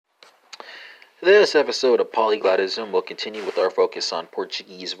This episode of Polyglotism will continue with our focus on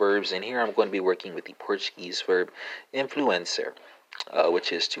Portuguese verbs, and here I'm going to be working with the Portuguese verb influencer,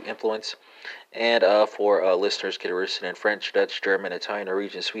 which is to influence. And for listeners interested in French, Dutch, German, Italian,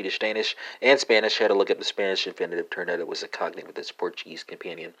 Norwegian, Swedish, Danish, and Spanish, I had to look up the Spanish infinitive. Turned out it was a cognate with its Portuguese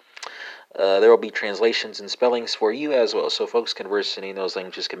companion. There will be translations and spellings for you as well, so folks conversing in those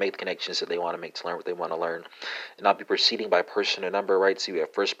languages can make the connections that they want to make to learn what they want to learn. And I'll be proceeding by person or number, right? So you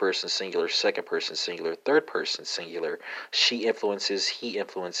have first person singular, second person singular, third person singular. She influences, he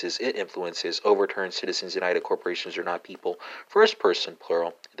influences, it influences, overturns, citizens united, corporations are not people. First person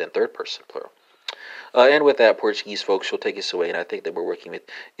plural, then third person plural. And with that, Portuguese folks will take us away, and I think that we're working with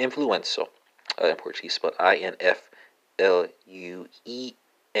influenzo in Portuguese, spelled INFLUENCO.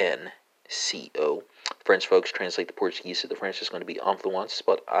 French folks translate the Portuguese to the French. It's going to be influence,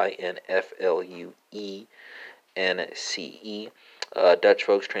 spelled INFLUENCE. Dutch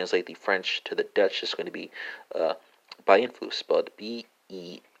folks translate the French to the Dutch. It's going to be beïnvloed, spelled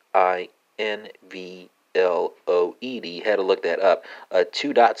BEINVLOED. Had to look that up.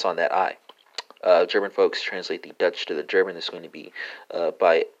 Two dots on that I. German folks translate the Dutch to the German. It's going to be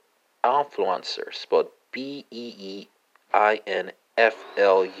by influencer, spelled BEEINFLUSSE,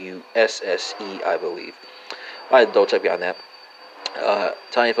 I believe. I don't check beyond that.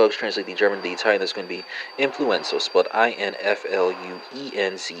 Italian folks translate the German to the Italian. That's going to be influenzo, spelled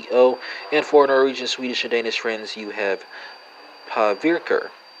INFLUENZO. And for Norwegian, Swedish, and Danish friends, you have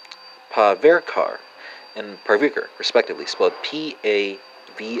påvirker, and parvirker, respectively, spelled PAVIRKER,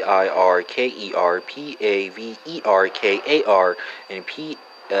 PAVERKAR, and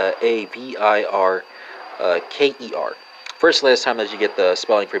PAVIRKER. First last time that you get the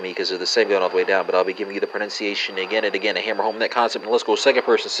spelling from me because of the same going all the way down, but I'll be giving you the pronunciation again and again to hammer home that concept. And let's go second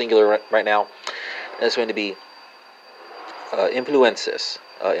person singular right now. That's going to be influences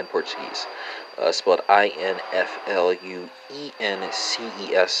in Portuguese, spelled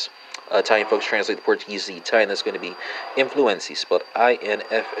INFLUENCES. Italian folks translate the Portuguese to the Italian. That's going to be influenzi, spelled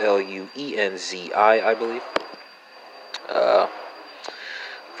INFLUENZI, I believe.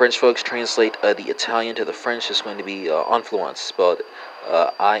 French folks translate the Italian to the French. It's going to be influence, spelled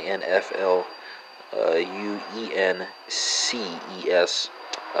INFLUENCES.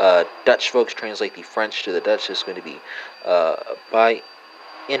 Dutch folks translate the French to the Dutch. It's going to be by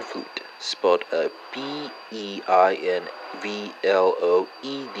influed, spelled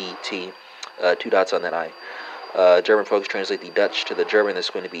BEINVLOEDT. Two dots on that I. German folks translate the Dutch to the German.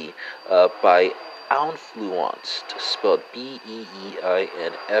 That's going to be by influenced, spelled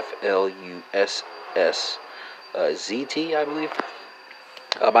BEINFLUSSZT, I believe.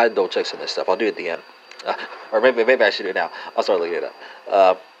 I don't check some of this stuff. I'll do it at the end. Or maybe I should do it now. I'll start looking it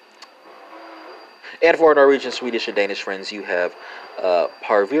up. And for Norwegian, Swedish, and Danish friends, you have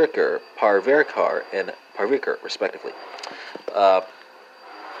parvirker, and parvirker, respectively.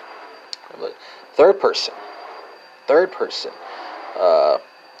 Third person.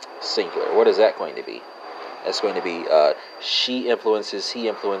 Singular. What is that going to be? That's going to be she influences, he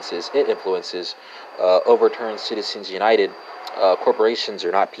influences, it influences, overturns, citizens united, corporations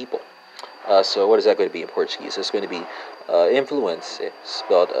are not people. So what is that going to be in Portuguese? It's going to be influence,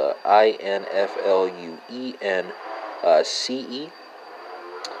 spelled INFLUENCE.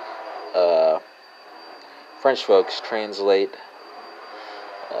 French folks translate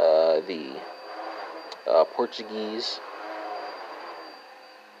the Portuguese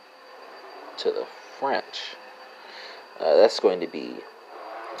to the French. That's going to be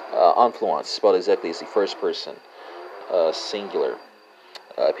influence, spelled exactly as the first person singular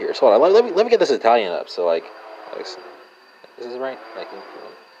appears. Hold on, let me get this Italian up. So like is this right?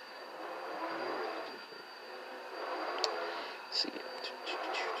 See.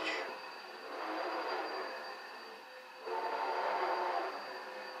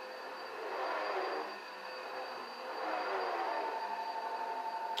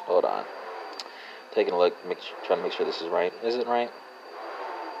 Hold on. Taking a look, trying to make sure this is right. Is it right?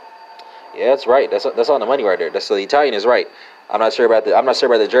 Yeah, it's right. That's on the money right there. So the Italian is right. I'm not sure about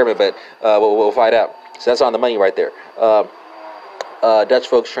the German, but we'll find out. So that's on the money right there. Dutch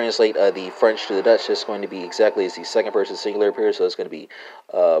folks translate the French to the Dutch. It's going to be exactly as the second person singular appears. So it's going to be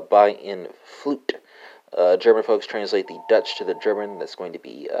by in flute. German folks translate the Dutch to the German. That's going to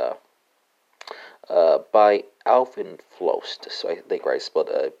be by Aufenflost, so I think right,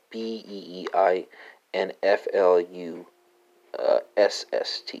 spelled BEINFLUSST.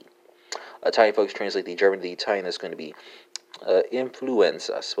 Italian folks translate the German to the Italian. That's going to be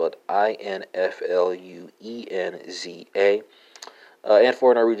influenza, spelled INFLUENZA. And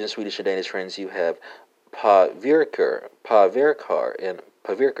for Norwegian, Swedish, and Danish friends, you have påvirker, and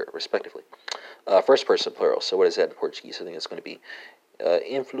parvirker, respectively. First person plural. So what is that in Portuguese? I think it's going to be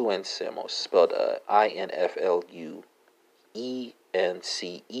influencemos, spelled Influencemos.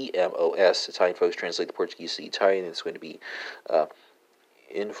 Italian folks translate the Portuguese to Italian. It's going to be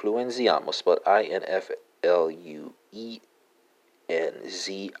influenziamo, spelled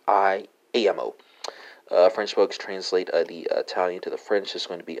Influenziamo. French folks translate the Italian to the French. It's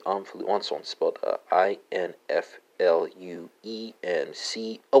going to be influencon, spelled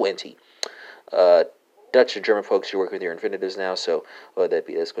Influencont. Dutch and German folks, you work with your infinitives now, so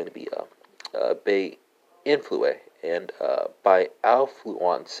that's going to be bei influe and by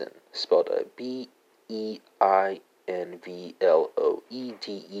Aufluenzen, spelled Beinvloeden and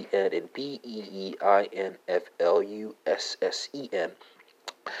Beinflussen.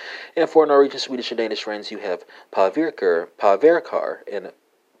 And for Norwegian, Swedish, and Danish friends, you have pavirkar, and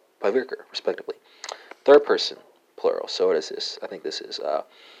pavirker, respectively. Third person, plural. So what is this? I think this is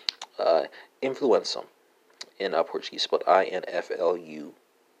influencem in Portuguese, spelled Influencem.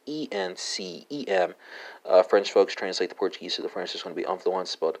 French folks translate the Portuguese to the French. It's going to be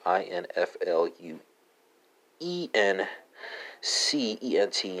influence, spelled Influencent.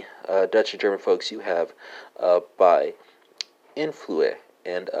 Dutch and German folks, you have by influe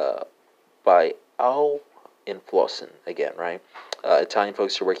and by au inflossen again, right? Italian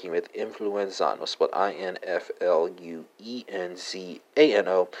folks are working with influenzano, spelled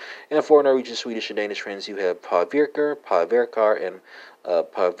Influenzano. And for Norwegian, Swedish, and Danish friends, you have pavirker, pavirkar, and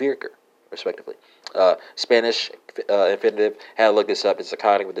pavirker, respectively. Spanish infinitive, had to look this up. It's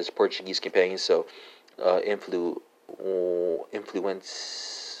iconic with its Portuguese companion, so influenzas,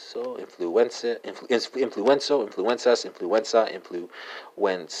 influenza,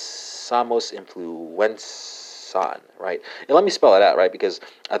 influenzamos, influenzan, right? And let me spell it out, right? Because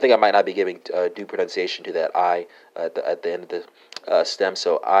I think I might not be giving due pronunciation to that I at the end of the stem.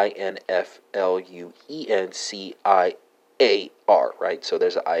 So Influenciar, right? So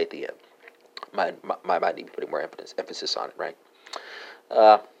there's an I at the end. Might need to be putting more emphasis on it, right?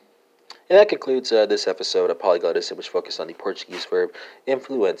 And that concludes this episode of Polyglotism, which focused on the Portuguese verb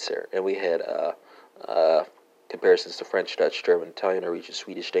influencer. And we had comparisons to French, Dutch, German, Italian, Norwegian,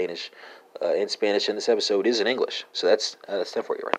 Swedish, Danish, and Spanish. And this episode is in English. So that's done for you right now.